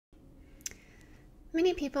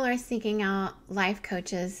Many people are seeking out life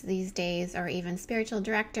coaches these days, or even spiritual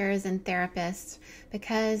directors and therapists,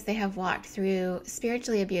 because they have walked through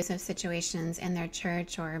spiritually abusive situations in their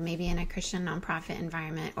church, or maybe in a Christian nonprofit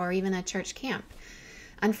environment, or even a church camp.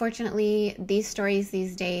 Unfortunately, these stories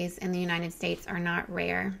these days in the United States are not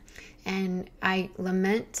rare, and I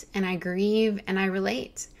lament and I grieve and I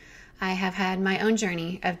relate. I have had my own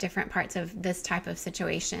journey of different parts of this type of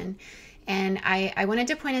situation. And I wanted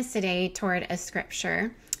to point us today toward a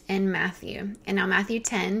scripture in Matthew. And now Matthew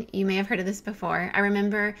 10, you may have heard of this before. I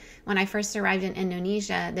remember when I first arrived in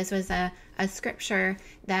Indonesia, this was a scripture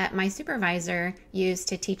that my supervisor used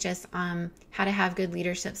to teach us how to have good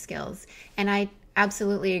leadership skills. And I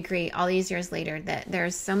absolutely agree all these years later that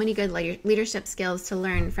there's so many good leadership skills to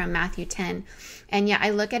learn from Matthew 10. And yet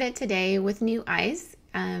I look at it today with new eyes,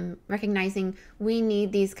 recognizing we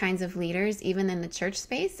need these kinds of leaders even in the church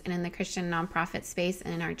space and in the Christian nonprofit space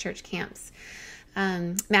and in our church camps.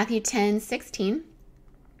 Matthew 10:16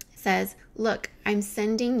 says, "Look, I'm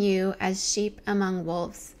sending you as sheep among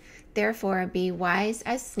wolves. Therefore be wise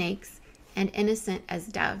as snakes and innocent as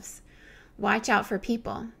doves. Watch out for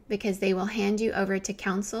people, because they will hand you over to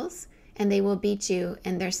councils and they will beat you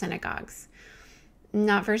in their synagogues."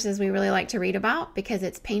 Not verses we really like to read about because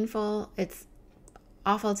it's painful, it's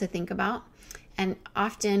awful to think about. And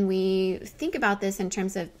often we think about this in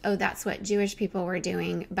terms of, oh, that's what Jewish people were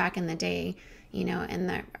doing back in the day, in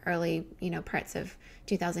the early, parts of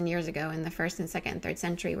 2,000 years ago, in the first and second and third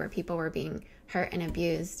century, where people were being hurt and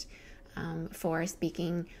abused for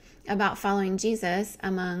speaking about following Jesus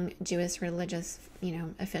among Jewish religious,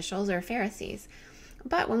 officials or Pharisees.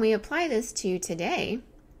 But when we apply this to today,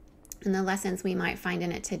 and the lessons we might find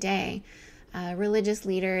in it today, religious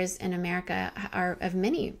leaders in America are of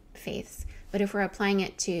many faiths, but if we're applying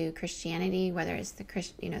it to Christianity, whether it's the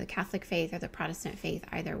Catholic faith or the Protestant faith,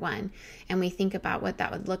 either one, and we think about what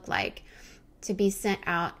that would look like to be sent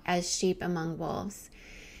out as sheep among wolves,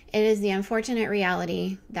 it is the unfortunate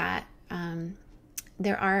reality that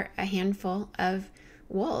there are a handful of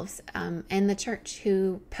wolves in the church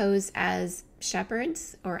who pose as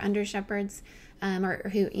shepherds or under shepherds, or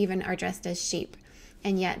who even are dressed as sheep.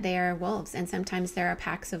 And yet they are wolves. And sometimes there are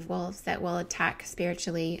packs of wolves that will attack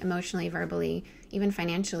spiritually, emotionally, verbally, even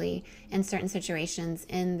financially in certain situations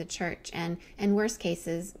in the church, and in worst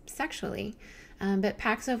cases, sexually. But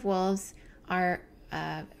packs of wolves are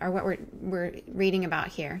what we're reading about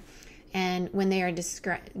here. And when they are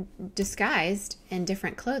disguised in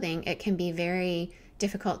different clothing, it can be very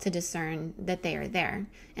difficult to discern that they are there.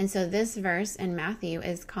 And so this verse in Matthew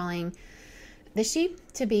is calling the sheep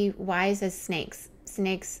to be wise as snakes.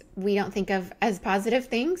 Snakes we don't think of as positive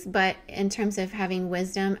things, but in terms of having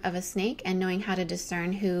wisdom of a snake and knowing how to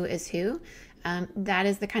discern who is who, that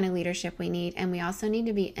is the kind of leadership we need. And we also need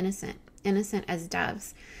to be innocent as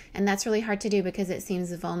doves. And that's really hard to do because it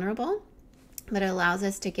seems vulnerable, but it allows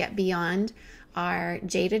us to get beyond our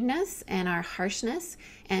jadedness and our harshness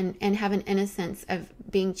and have an innocence of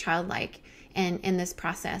being childlike in this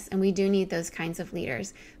process. And we do need those kinds of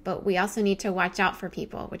leaders, but we also need to watch out for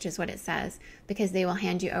people, which is what it says, because they will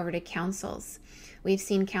hand you over to councils. We've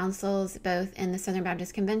seen councils both in the Southern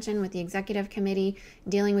Baptist Convention with the executive committee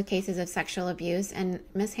dealing with cases of sexual abuse and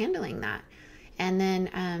mishandling that. And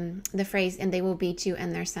then the phrase, "and they will beat you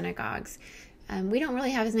in their synagogues." We don't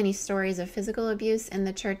really have as many stories of physical abuse in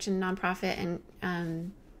the church and nonprofit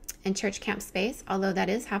and church camp space, although that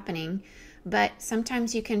is happening. But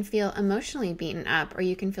sometimes you can feel emotionally beaten up, or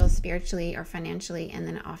you can feel spiritually or financially, and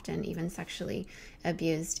then often even sexually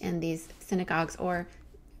abused in these synagogues or,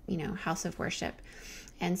 house of worship.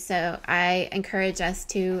 And so I encourage us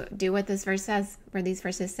to do what this verse says, or these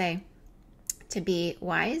verses say, to be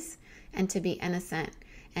wise and to be innocent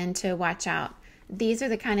and to watch out. These are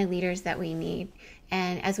the kind of leaders that we need.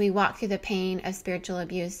 And as we walk through the pain of spiritual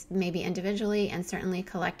abuse, maybe individually and certainly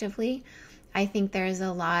collectively, I think there's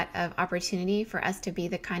a lot of opportunity for us to be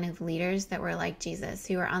the kind of leaders that were like Jesus,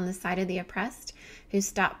 who are on the side of the oppressed, who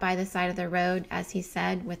stopped by the side of the road, as he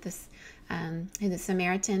said, with this, who the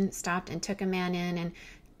Samaritan stopped and took a man in and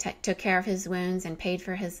took care of his wounds and paid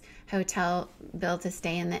for his hotel bill to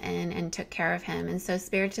stay in the inn and took care of him. And so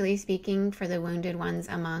spiritually speaking, for the wounded ones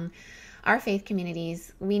among our faith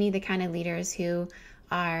communities, we need the kind of leaders who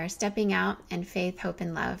are stepping out in faith, hope,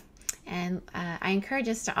 and love. And I encourage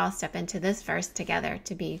us to all step into this verse together,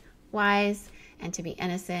 to be wise and to be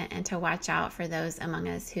innocent and to watch out for those among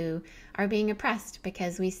us who are being oppressed,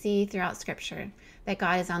 because we see throughout Scripture that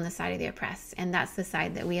God is on the side of the oppressed, and that's the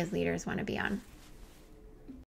side that we as leaders want to be on.